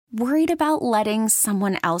Worried about letting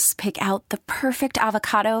someone else pick out the perfect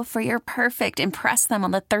avocado for your perfect impress them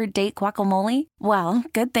on the third date guacamole? Well,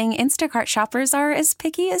 good thing Instacart shoppers are as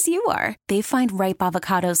picky as you are. They find ripe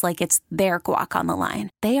avocados like it's their guac on the line.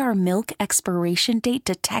 They are milk expiration date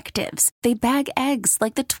detectives. They bag eggs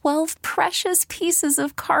like the 12 precious pieces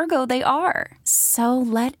of cargo they are. So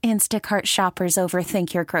let Instacart shoppers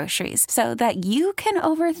overthink your groceries so that you can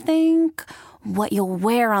overthink what you'll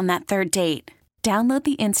wear on that third date. Download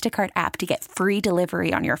the Instacart app to get free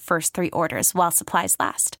delivery on your first 3 orders while supplies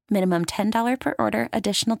last. Minimum $10 per order.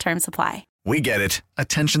 Additional terms apply. We get it.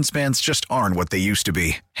 Attention spans just aren't what they used to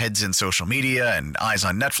be. Heads in social media and eyes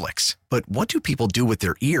on Netflix. But what do people do with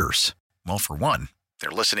their ears? Well, for one, they're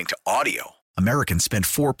listening to audio. Americans spend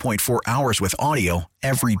 4.4 hours with audio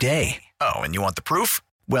every day. Oh, and you want the proof?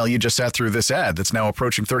 Well, you just sat through this ad that's now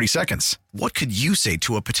approaching 30 seconds. What could you say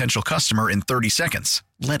to a potential customer in 30 seconds?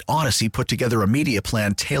 Let Odyssey put together a media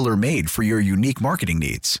plan tailor-made for your unique marketing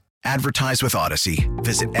needs. Advertise with Odyssey.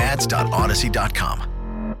 Visit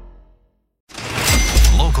ads.odyssey.com.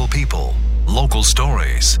 Local people, local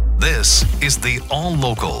stories. This is the All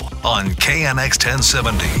Local on KNX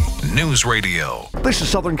 1070 News Radio. This is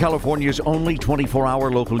Southern California's only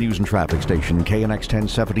 24-hour local news and traffic station, KNX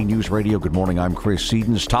 1070 News Radio. Good morning, I'm Chris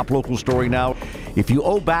Sedens. Top local story now. If you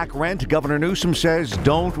owe back rent, Governor Newsom says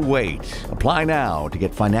don't wait. Apply now to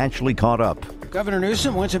get financially caught up. Governor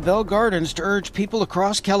Newsom went to Bell Gardens to urge people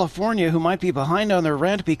across California who might be behind on their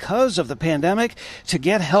rent because of the pandemic to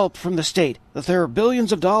get help from the state, that there are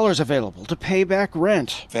billions of dollars available to pay back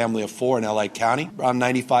rent. Family of 4 in LA County, around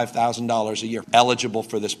 $95,000 a year, eligible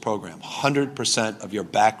for this program. 100% of your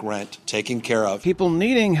back rent taken care of. People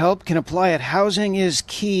needing help can apply at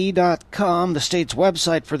housingiskey.com, the state's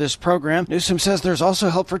website for this program. Newsom says there's also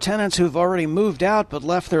help for tenants who've already moved out but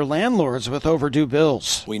left their landlords with overdue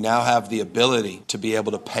bills. We now have the ability to be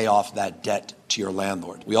able to pay off that debt to your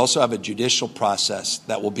landlord. We also have a judicial process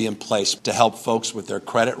that will be in place to help folks with their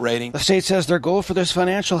credit rating. The state says their goal for this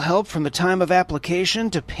financial help from the time of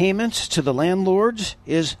application to payment to the landlords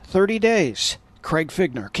is 30 days. Craig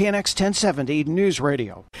Figner, KNX 1070 News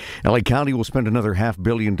Radio. LA County will spend another $500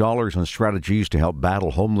 million on strategies to help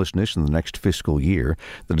battle homelessness in the next fiscal year.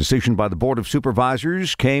 The decision by the Board of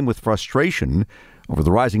Supervisors came with frustration over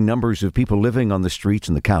the rising numbers of people living on the streets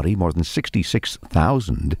in the county, more than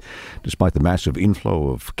 66,000, despite the massive inflow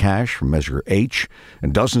of cash from Measure H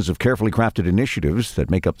and dozens of carefully crafted initiatives that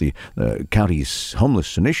make up the county's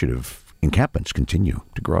homeless initiative. Encampments continue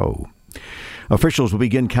to grow. Officials will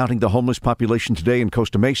begin counting the homeless population today in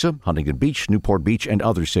Costa Mesa, Huntington Beach, Newport Beach, and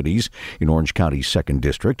other cities in Orange County's 2nd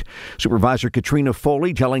District. Supervisor Katrina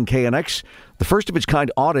Foley telling KNX the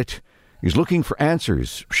first-of-its-kind audit is looking for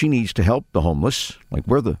answers she needs to help the homeless, like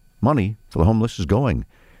where the money for the homeless is going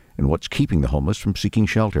and what's keeping the homeless from seeking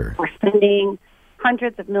shelter. We're spending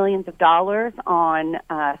hundreds of millions of dollars on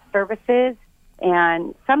services,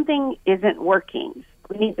 and something isn't working.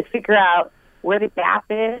 We need to figure out where the gap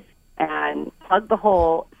is and plug the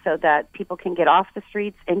hole so that people can get off the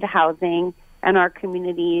streets into housing and our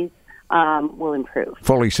communities will improve.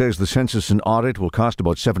 Foley says the census and audit will cost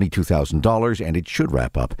about $72,000 and it should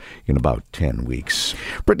wrap up in about 10 weeks.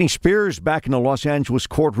 Britney Spears back in a Los Angeles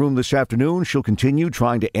courtroom this afternoon. She'll continue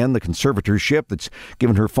trying to end the conservatorship that's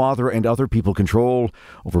given her father and other people control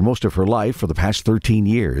over most of her life for the past 13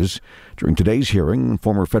 years. During today's hearing,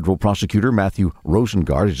 former federal prosecutor Matthew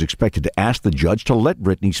Rosengart is expected to ask the judge to let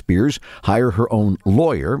Britney Spears hire her own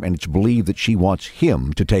lawyer, and it's believed that she wants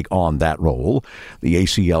him to take on that role. The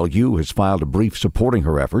ACLU has filed a brief supporting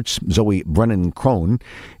her efforts. Zoe Brennan-Crone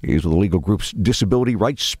is with the legal group's Disability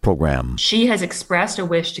Rights Program. She has expressed a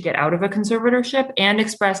wish to get out of a conservatorship and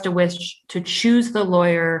expressed a wish to choose the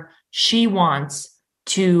lawyer she wants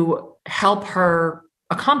to help her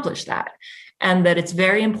accomplish that. And that it's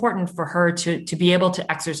very important for her to be able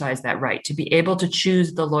to exercise that right, to be able to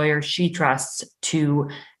choose the lawyer she trusts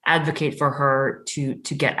to advocate for her to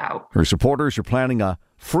get out. Her supporters are planning a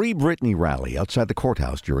Free Britney rally outside the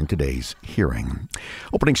courthouse during today's hearing.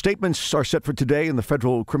 Opening statements are set for today in the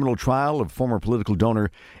federal criminal trial of former political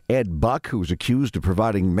donor Ed Buck, who was accused of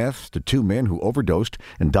providing meth to 2 men who overdosed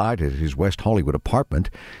and died at his West Hollywood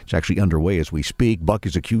apartment. It's actually underway as we speak. Buck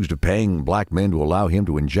is accused of paying black men to allow him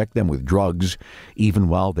to inject them with drugs, even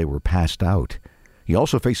while they were passed out. He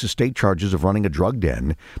also faces state charges of running a drug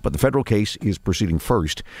den, but the federal case is proceeding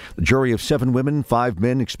first. The jury of 7 women, 5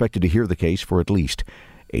 men expected to hear the case for at least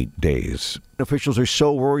 8 days. Officials are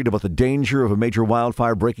so worried about the danger of a major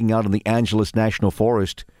wildfire breaking out in the Angeles National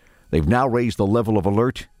Forest, they've now raised the level of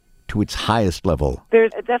alert to its highest level.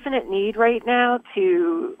 There's a definite need right now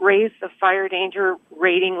to raise the fire danger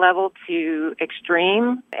rating level to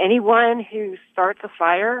extreme. Anyone who starts a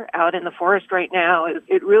fire out in the forest right now,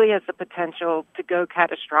 it really has the potential to go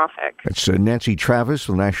catastrophic. That's Nancy Travis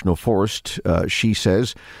from the National Forest. She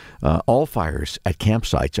says all fires at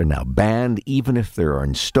campsites are now banned, even if they're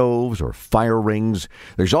on stoves or fire rings.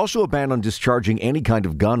 There's also a ban on discharging any kind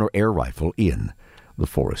of gun or air rifle in the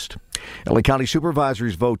forest. LA County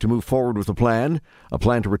supervisors vote to move forward with a plan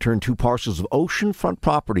to return 2 parcels of oceanfront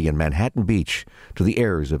property in Manhattan Beach to the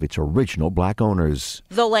heirs of its original black owners.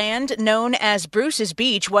 The land, known as Bruce's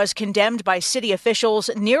Beach, was condemned by city officials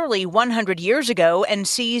nearly 100 years ago and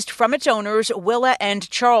seized from its owners, Willa and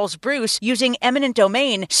Charles Bruce, using eminent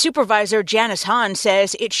domain. Supervisor Janice Hahn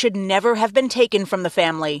says it should never have been taken from the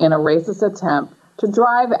family. In a racist attempt to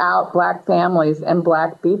drive out black families and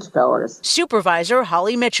black beachgoers. Supervisor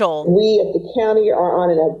Holly Mitchell. We at the county are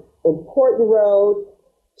on an important road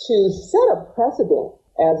to set a precedent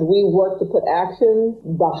as we work to put action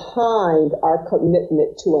behind our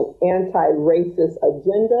commitment to an anti-racist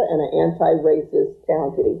agenda and an anti-racist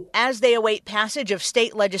county. As they await passage of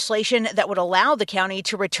state legislation that would allow the county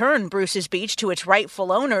to return Bruce's Beach to its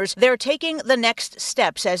rightful owners, they're taking the next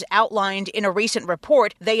steps as outlined in a recent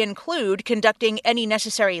report. They include conducting any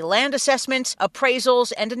necessary land assessments,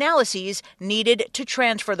 appraisals, and analyses needed to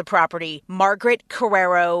transfer the property. Margaret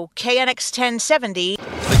Carrero, KNX 1070.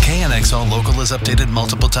 The KNX All Local is updated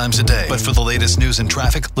multiple times a day. But for the latest news and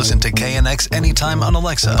traffic, listen to KNX anytime on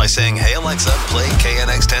Alexa by saying, "Hey Alexa, play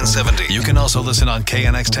KNX 1070. You can also listen on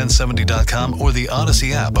KNX1070.com or the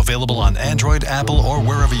Odyssey app, available on Android, Apple, or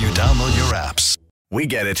wherever you download your apps. We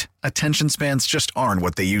get it. Attention spans just aren't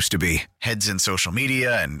what they used to be. Heads in social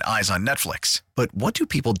media and eyes on Netflix. But what do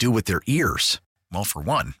people do with their ears? Well, for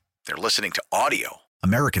one, they're listening to audio.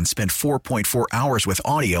 Americans spend 4.4 hours with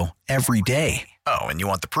audio every day. Oh, and you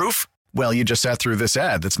want the proof? Well, you just sat through this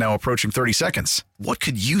ad that's now approaching 30 seconds. What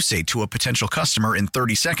could you say to a potential customer in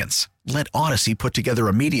 30 seconds? Let Odyssey put together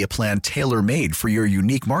a media plan tailor-made for your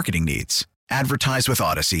unique marketing needs. Advertise with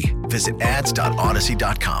Odyssey. Visit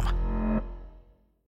ads.odyssey.com.